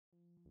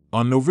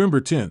On November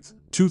 10,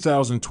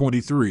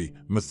 2023,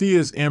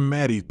 Mathias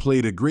M'Madi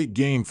played a great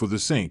game for the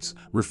Saints,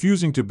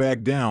 refusing to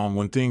back down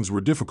when things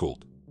were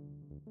difficult.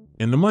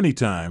 In the money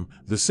time,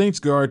 the Saints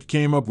guard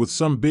came up with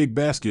some big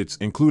baskets,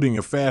 including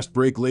a fast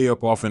break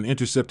layup off an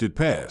intercepted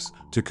pass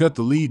to cut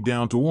the lead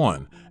down to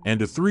 1,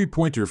 and a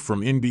three-pointer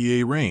from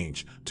NBA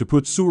range to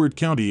put Seward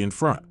County in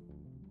front.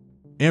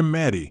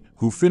 M'Madi,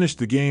 who finished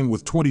the game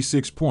with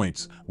 26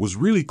 points, was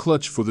really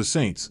clutch for the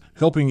Saints,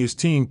 helping his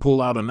team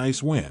pull out a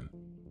nice win.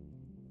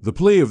 The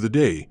play of the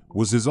day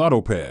was his auto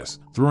pass,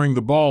 throwing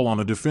the ball on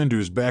a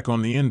defender's back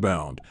on the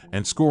inbound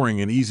and scoring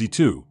an easy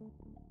 2.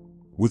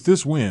 With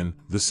this win,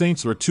 the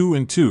Saints are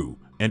 2-2,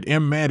 and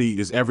M'Madi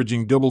is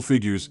averaging double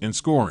figures in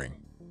scoring.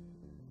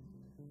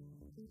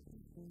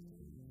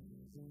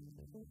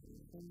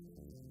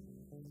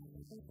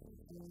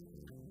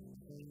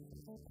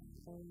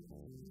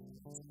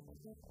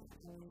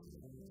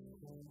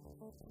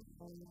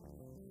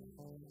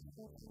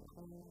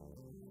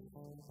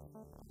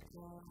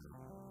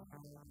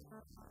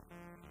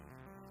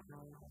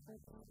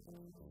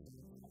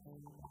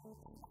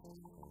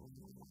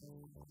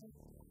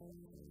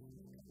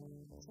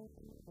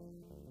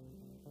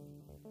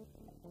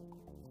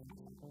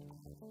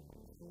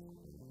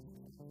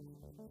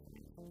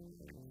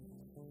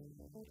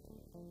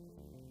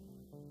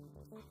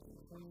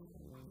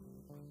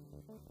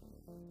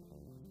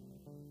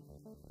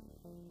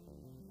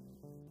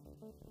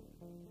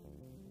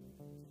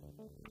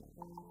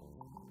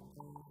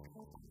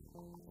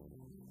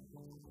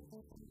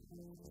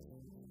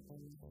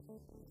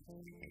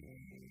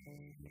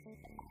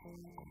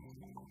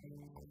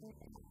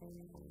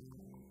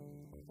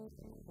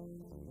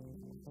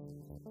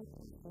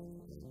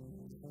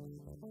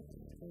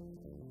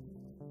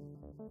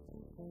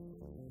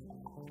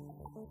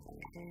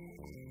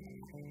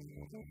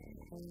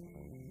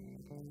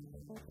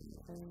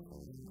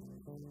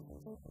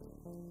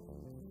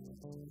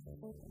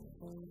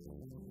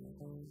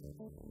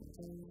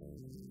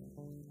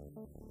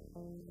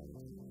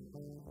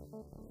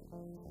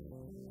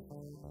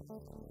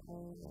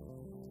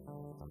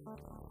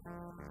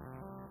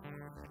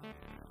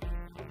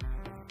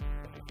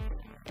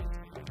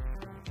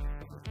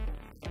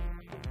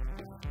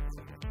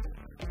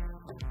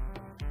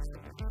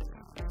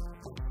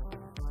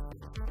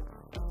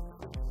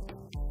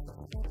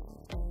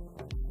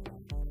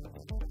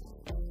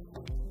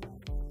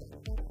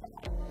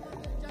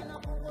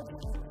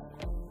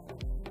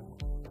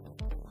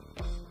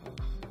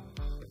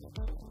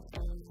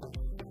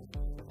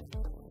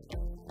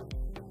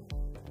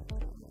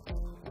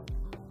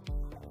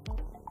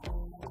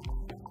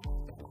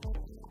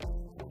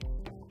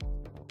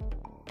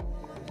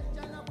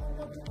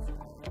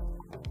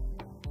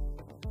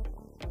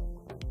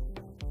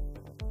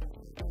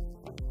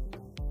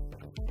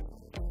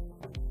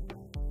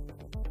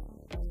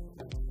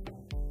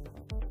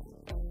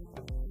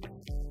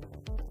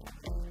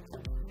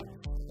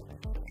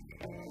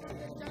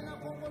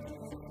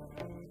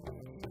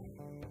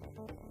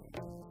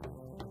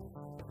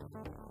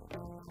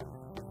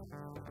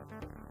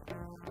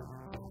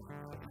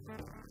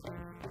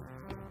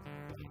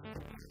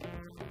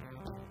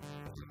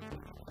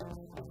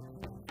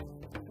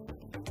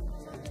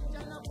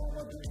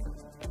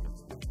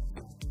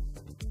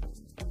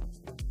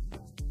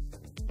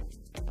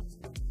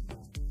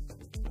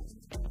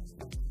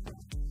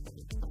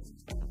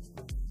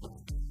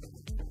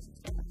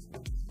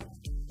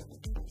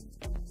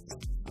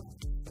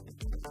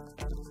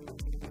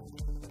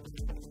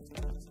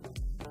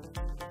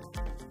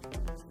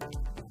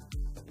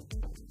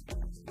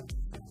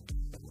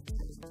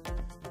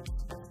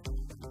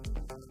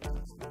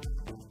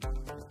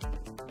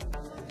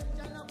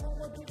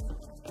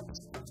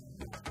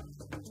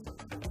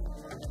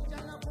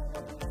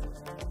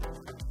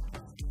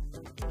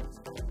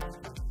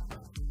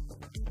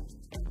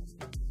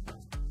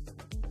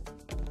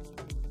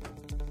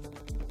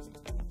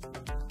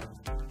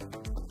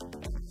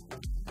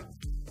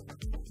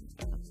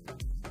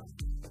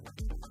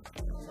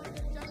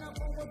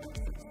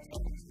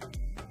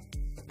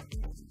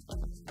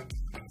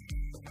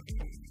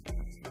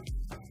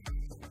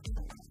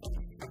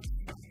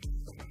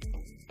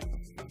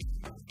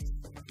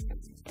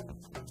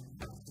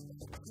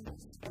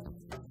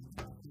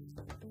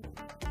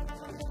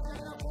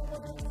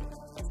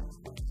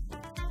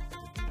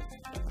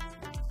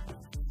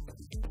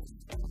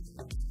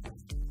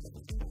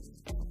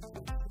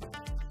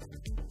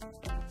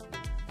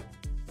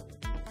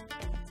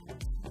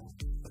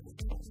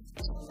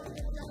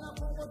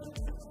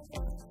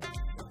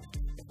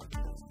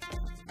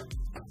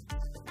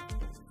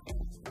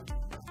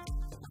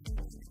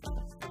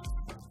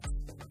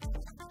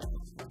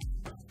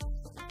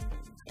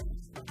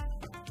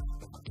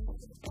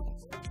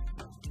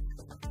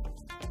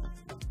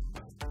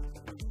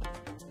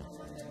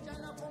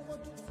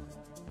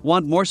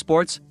 Want more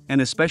sports,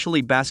 and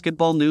especially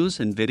basketball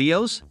news and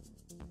videos?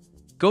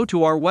 Go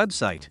to our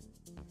website,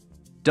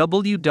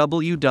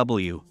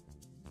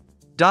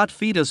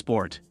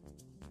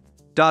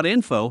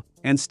 www.fidasport.info,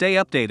 and stay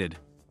updated.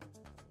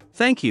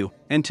 Thank you,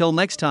 Until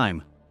next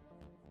time.